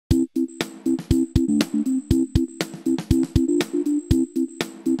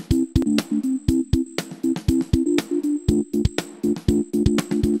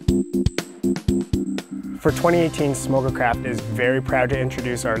For 2018, Smokercraft is very proud to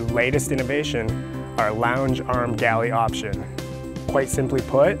introduce our latest innovation, our lounge arm galley option. Quite simply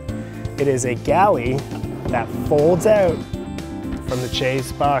put, it is a galley that folds out from the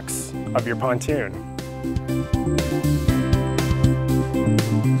chase box of your pontoon.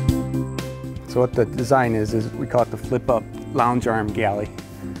 So what the design is we call it the flip-up lounge arm galley.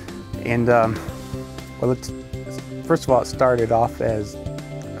 And well, first of all, it started off as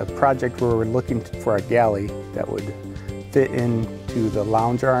a project where we're looking for a galley that would fit into the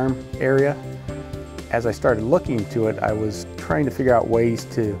lounge arm area. As I started looking to it, I was trying to figure out ways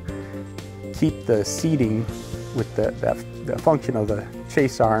to keep the seating with the function of the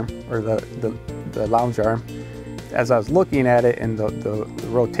chase arm or the lounge arm. As I was looking at it and the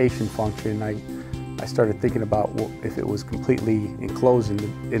rotation function, I started thinking about if it was completely enclosed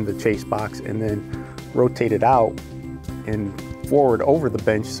in the chase box and then rotated out and forward over the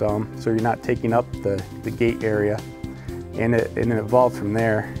bench some, so you're not taking up the gate area. And it evolved from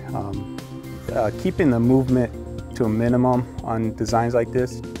there. Keeping the movement to a minimum on designs like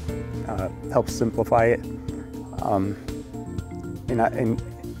this helps simplify it. And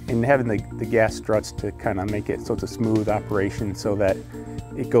having the gas struts to kind of make it so it's a smooth operation so that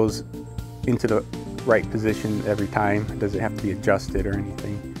it goes into the right position every time. It doesn't have to be adjusted or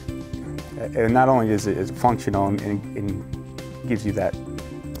anything. And not only is it functional and gives you that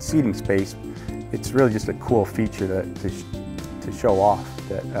seating space, it's really just a cool feature to show off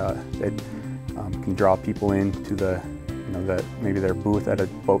that can draw people into maybe their booth at a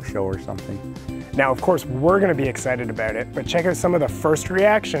boat show or something. Now, of course, we're going to be excited about it, but check out some of the first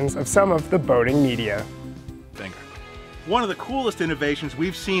reactions of some of the boating media. One of the coolest innovations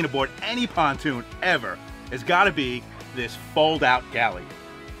we've seen aboard any pontoon ever has got to be this fold-out galley.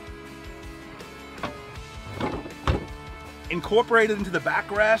 Incorporated into the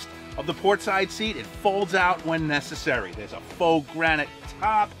backrest of the portside seat, it folds out when necessary. There's a faux granite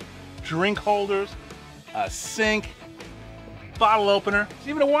top, drink holders, a sink, bottle opener, there's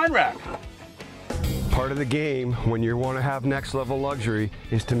even a wine rack. Part of the game when you want to have next level luxury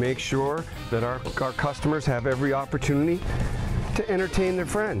is to make sure that our customers have every opportunity to entertain their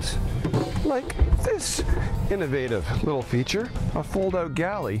friends. Like this innovative little feature, a fold-out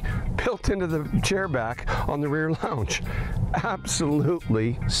galley built into the chair back on the rear lounge.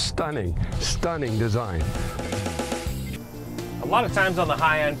 Absolutely stunning, stunning design. A lot of times on the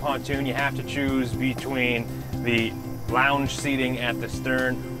high-end pontoon, you have to choose between the lounge seating at the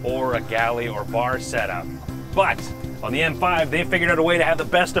stern or a galley or bar setup. But on the M5, they figured out a way to have the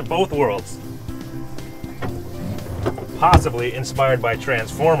best of both worlds. Possibly inspired by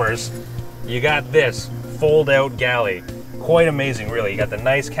Transformers, you got this fold-out galley. Quite amazing, really. You got the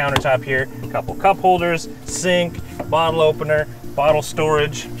nice countertop here, a couple cup holders, sink, bottle opener, bottle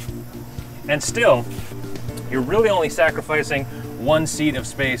storage, and still, you're really only sacrificing one seat of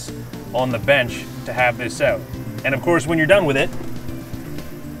space on the bench to have this out. And of course, when you're done with it,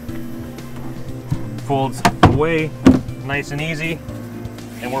 folds away nice and easy,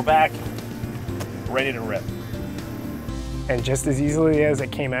 and we're back, ready to rip. And just as easily as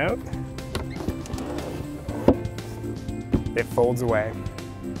it came out, it folds away.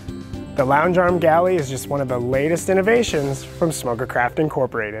 The lounge arm galley is just one of the latest innovations from Smokercraft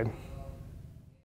Incorporated.